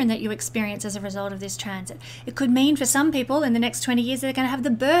children that you experience as a result of this transit. It could mean for some people in the next 20 years they're going to have the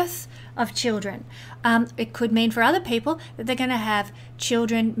birth of children. It could mean for other people that they're going to have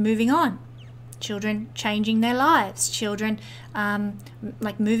children moving on. Children changing their lives, children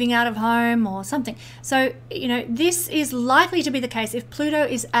like moving out of home or something. So, you know, this is likely to be the case if Pluto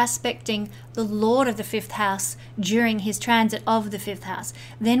is aspecting the Lord of the 5th house during his transit of the 5th house.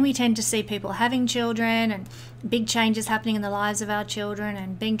 Then we tend to see people having children and big changes happening in the lives of our children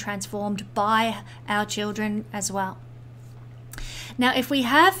and being transformed by our children as well. Now, if we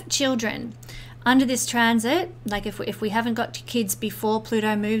have children under this transit, like if we haven't got kids before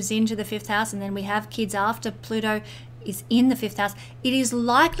Pluto moves into the 5th house and then we have kids after Pluto is in the 5th house, it is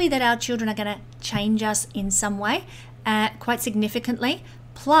likely that our children are going to change us in some way, quite significantly.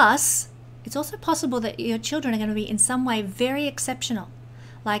 Plus, it's also possible that your children are going to be in some way very exceptional,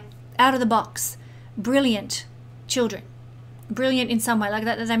 like out of the box, brilliant children. Brilliant in some way, like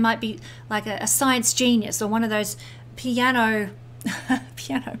that they might be like a science genius or one of those piano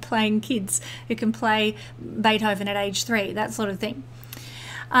piano playing kids who can play Beethoven at age 3, that sort of thing.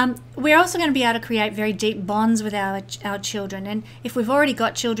 We're also going to be able to create very deep bonds with our children. And if we've already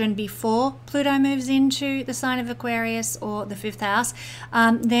got children before Pluto moves into the sign of Aquarius or the 5th house,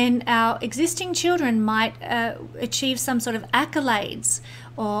 then our existing children might achieve some sort of accolades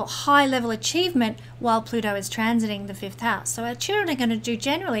or high-level achievement while Pluto is transiting the 5th house. So our children are going to do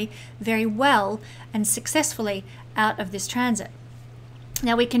generally very well and successfully out of this transit.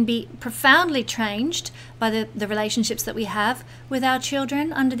 Now, we can be profoundly changed by the relationships that we have with our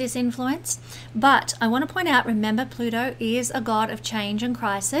children under this influence. But I want to point out, remember, Pluto is a god of change and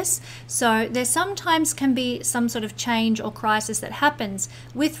crisis. So there sometimes can be some sort of change or crisis that happens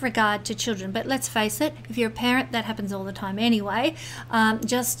with regard to children. But let's face it, if you're a parent, that happens all the time anyway.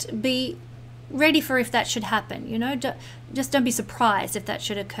 Just be ready for if that should happen, you know, just don't be surprised if that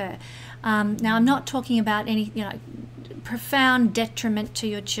should occur. Now, I'm not talking about any, profound detriment to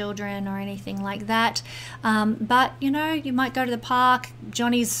your children or anything like that, but you might go to the park,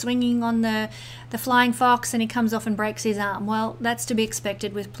 Johnny's swinging on the flying fox and he comes off and breaks his arm. Well, that's to be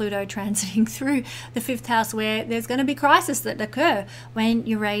expected with Pluto transiting through the 5th house, where there's going to be crises that occur when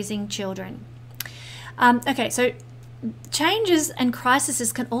you're raising children. Okay, so changes and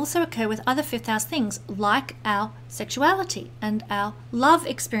crises can also occur with other 5th house things, like our sexuality and our love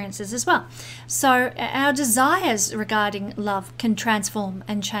experiences as well. So our desires regarding love can transform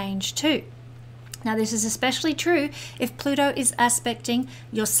and change too. Now, this is especially true if Pluto is aspecting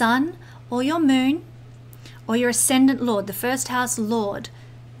your sun or your moon or your ascendant lord, the 1st house lord,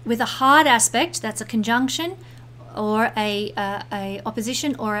 with a hard aspect, that's a conjunction or a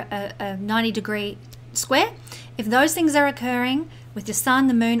opposition or a 90-degree square. If those things are occurring with the sun,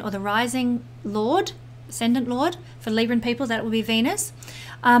 the moon, or the rising lord, ascendant lord, for Libran people, that will be Venus.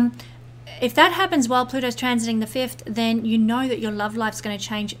 If that happens while Pluto's transiting the 5th, then you know that your love life's going to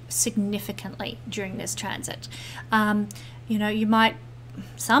change significantly during this transit. You might,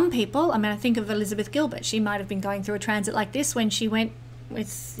 some people, I think of Elizabeth Gilbert, she might have been going through a transit like this when she went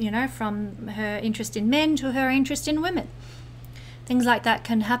with, from her interest in men to her interest in women. Things like that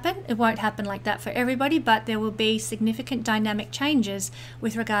can happen. It won't happen like that for everybody, but there will be significant dynamic changes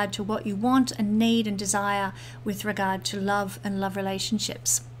with regard to what you want and need and desire with regard to love and love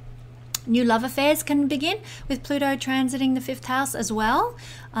relationships. New love affairs can begin with Pluto transiting the 5th house as well.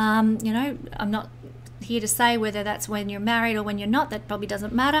 I'm not here to say whether that's when you're married or when you're not. That probably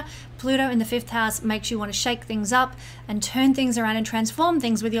doesn't matter. Pluto in the 5th house makes you want to shake things up and turn things around and transform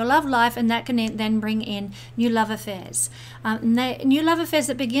things with your love life, and that can then bring in new love affairs. New love affairs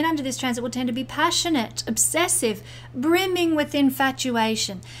that begin under this transit will tend to be passionate, obsessive, brimming with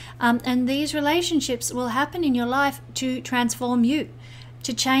infatuation. And these relationships will happen in your life to transform you,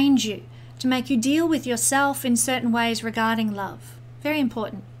 to change you, to make you deal with yourself in certain ways regarding love. Very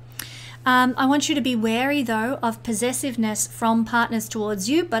important. I want you to be wary, though, of possessiveness from partners towards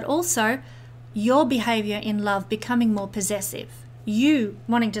you, but also your behavior in love becoming more possessive. You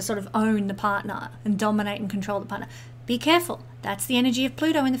wanting to sort of own the partner and dominate and control the partner. Be careful. That's the energy of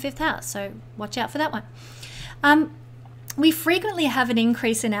Pluto in the 5th house, so watch out for that one. We frequently have an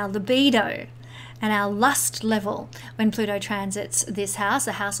increase in our libido and our lust level when Pluto transits this house,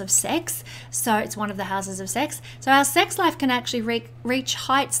 a house of sex. So it's one of the houses of sex. So our sex life can actually reach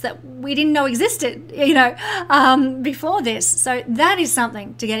heights that we didn't know existed, before this. So that is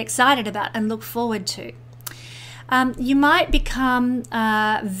something to get excited about and look forward to. You might become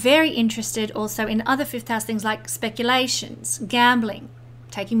very interested also in other 5th house things like speculations, gambling,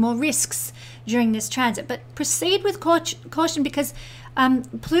 taking more risks during this transit. But proceed with caution, because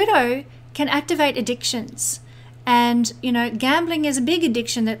Pluto can activate addictions, and gambling is a big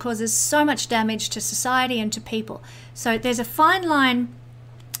addiction that causes so much damage to society and to people. So there's a fine line,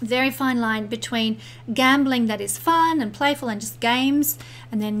 very fine line, between gambling that is fun and playful and just games,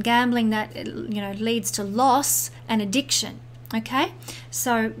 and then gambling that leads to loss and addiction. Okay,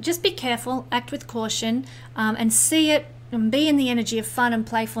 so just be careful, act with caution, and see it and be in the energy of fun and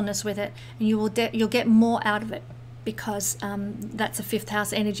playfulness with it, and you'll get more out of it, because that's a 5th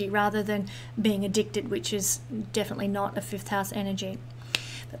house energy rather than being addicted, which is definitely not a 5th house energy.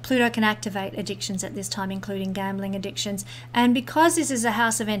 But Pluto can activate addictions at this time, including gambling addictions. And because this is a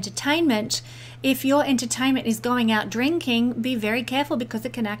house of entertainment, if your entertainment is going out drinking, be very careful, because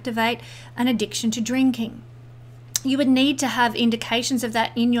it can activate an addiction to drinking. You would need to have indications of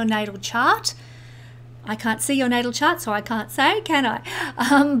that in your natal chart. I can't see your natal chart, so I can't say, can I?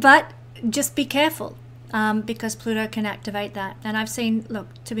 But just be careful. Because Pluto can activate that. And I've seen,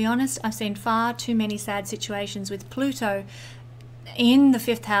 look, to be honest, I've seen far too many sad situations with Pluto in the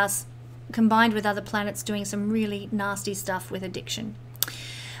 5th house combined with other planets doing some really nasty stuff with addiction.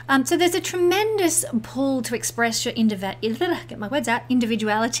 So there's a tremendous pull to express your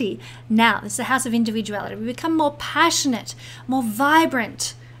individuality. Now, this is the house of individuality. We become more passionate, more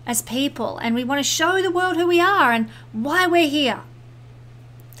vibrant as people, and we want to show the world who we are and why we're here.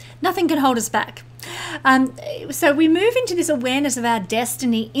 Nothing can hold us back. So we move into this awareness of our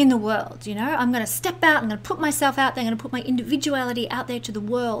destiny in the world. You know, I'm going to step out, I'm going to put myself out there, I'm going to put my individuality out there to the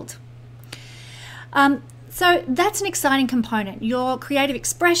world. So that's an exciting component. Your creative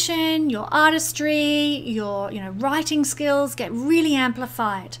expression, your artistry, your writing skills get really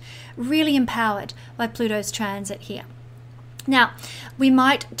amplified, really empowered by Pluto's transit here. Now, we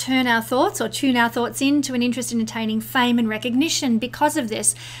might turn our thoughts or tune our thoughts into an interest in attaining fame and recognition because of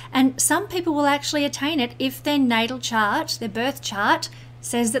this. And some people will actually attain it if their natal chart, their birth chart,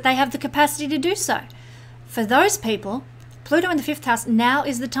 says that they have the capacity to do so. For those people, Pluto in the 5th house, now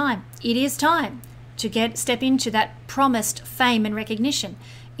is the time. It is time to step into that promised fame and recognition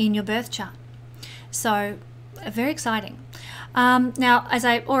in your birth chart. So very exciting. Now, as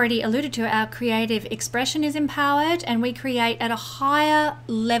I already alluded to, our creative expression is empowered and we create at a higher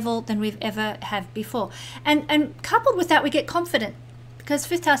level than we've ever have before. And coupled with that, we get confident, because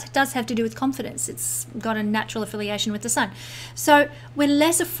 5th house does have to do with confidence. It's got a natural affiliation with the sun. So we're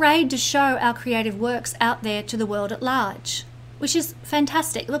less afraid to show our creative works out there to the world at large, which is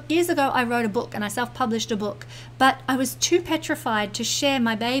fantastic. Look, years ago I wrote a book and I self-published a book, but I was too petrified to share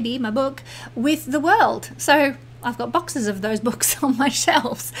my book, with the world. So I've got boxes of those books on my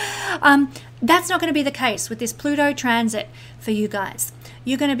shelves. That's not going to be the case with this Pluto transit for you guys.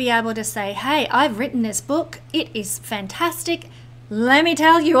 You're going to be able to say, hey, I've written this book. It is fantastic. Let me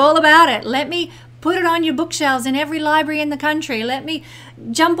tell you all about it. Let me put it on your bookshelves in every library in the country. Let me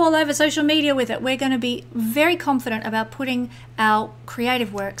jump all over social media with it. We're going to be very confident about putting our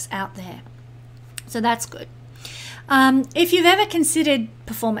creative works out there. So that's good. If you've ever considered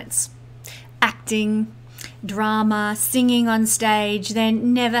performance, acting, drama, singing on stage,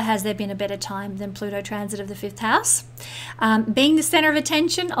 then never has there been a better time than Pluto transit of the 5th house. Being the center of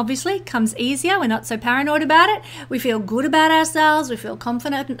attention obviously comes easier. We're not so paranoid about it. We feel good about ourselves. We feel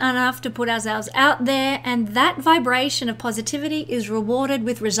confident enough to put ourselves out there, and that vibration of positivity is rewarded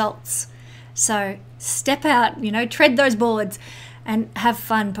with results. So step out, tread those boards and have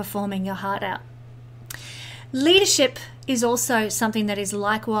fun performing your heart out. Leadership is also something that is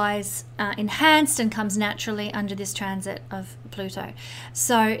likewise enhanced and comes naturally under this transit of Pluto.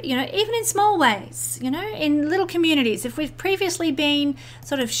 So, even in small ways, in little communities, if we've previously been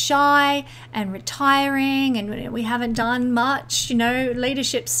sort of shy and retiring and we haven't done much,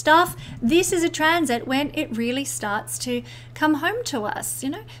 leadership stuff, this is a transit when it really starts to come home to us,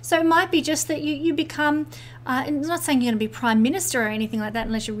 So it might be just that you become, I'm not saying you're going to be Prime Minister or anything like that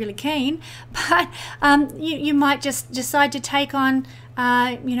unless you're really keen, but you might just decide to take on,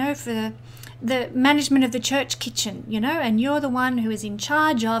 for the management of the church kitchen, and you're the one who is in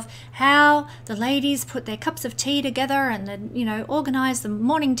charge of how the ladies put their cups of tea together and then, organize the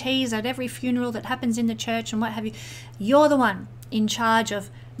morning teas at every funeral that happens in the church and what have you. You're the one in charge of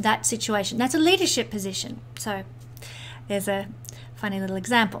that situation. That's a leadership position. So there's a funny little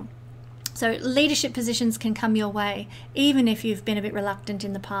example. So leadership positions can come your way, even if you've been a bit reluctant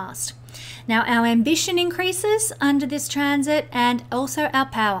in the past. Now, our ambition increases under this transit, and also our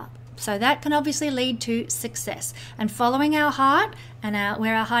power. So that can obviously lead to success. And following our heart and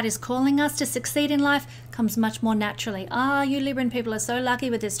where our heart is calling us to succeed in life comes much more naturally. You Libran people are so lucky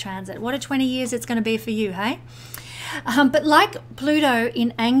with this transit. What a 20 years it's going to be for you, hey? But like Pluto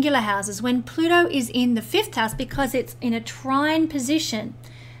in angular houses, when Pluto is in the 5th house, because it's in a trine position,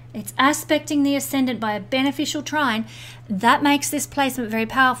 it's aspecting the ascendant by a beneficial trine, that makes this placement very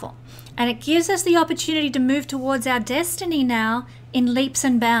powerful. And it gives us the opportunity to move towards our destiny now in leaps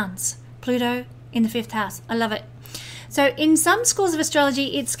and bounds. Pluto in the 5th house. I love it. So in some schools of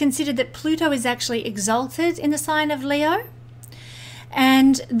astrology, it's considered that Pluto is actually exalted in the sign of Leo.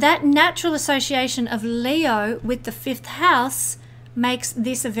 And that natural association of Leo with the 5th house makes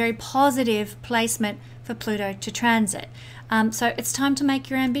this a very positive placement for Pluto to transit. So it's time to make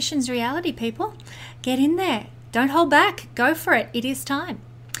your ambitions reality, people. Get in there. Don't hold back. Go for it. It is time.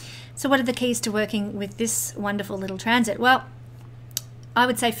 So what are the keys to working with this wonderful little transit? Well, I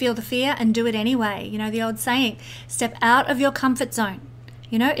would say feel the fear and do it anyway. The old saying, step out of your comfort zone.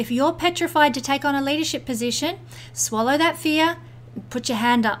 If you're petrified to take on a leadership position, swallow that fear, put your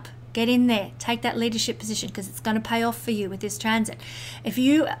hand up. Get in there, take that leadership position, because it's going to pay off for you with this transit. If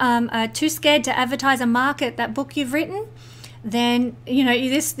you are too scared to advertise and market that book you've written, then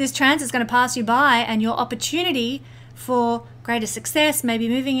this transit is going to pass you by, and your opportunity for greater success, maybe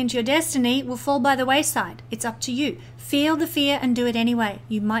moving into your destiny, will fall by the wayside. It's up to you. Feel the fear and do it anyway.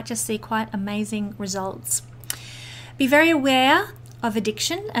 You might just see quite amazing results. Be very aware of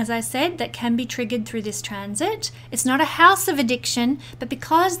addiction, as I said, that can be triggered through this transit. It's not a house of addiction, but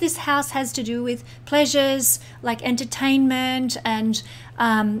because this house has to do with pleasures like entertainment and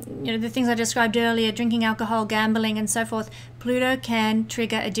the things I described earlier, drinking alcohol, gambling, and so forth, Pluto can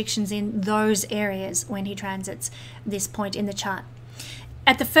trigger addictions in those areas when he transits this point in the chart.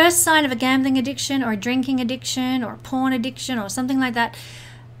 At the first sign of a gambling addiction or a drinking addiction or a porn addiction or something like that,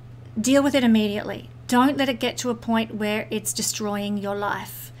 deal with it immediately. Don't let it get to a point where it's destroying your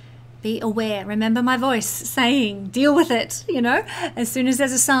life. Be aware. Remember my voice saying, deal with it, as soon as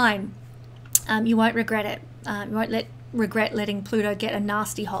there's a sign. You won't regret it. You won't regret letting Pluto get a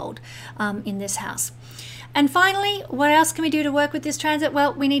nasty hold in this house. And finally, what else can we do to work with this transit?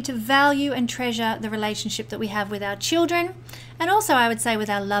 Well, we need to value and treasure the relationship that we have with our children, and also I would say with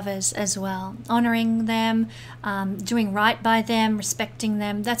our lovers as well. Honoring them, doing right by them, respecting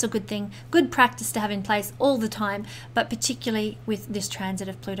them. That's a good thing, good practice to have in place all the time, but particularly with this transit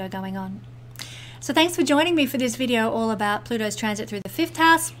of Pluto going on. So thanks for joining me for this video all about Pluto's transit through the 5th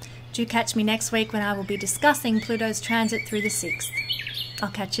house. Do catch me next week when I will be discussing Pluto's transit through the 6th.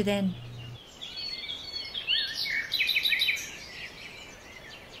 I'll catch you then.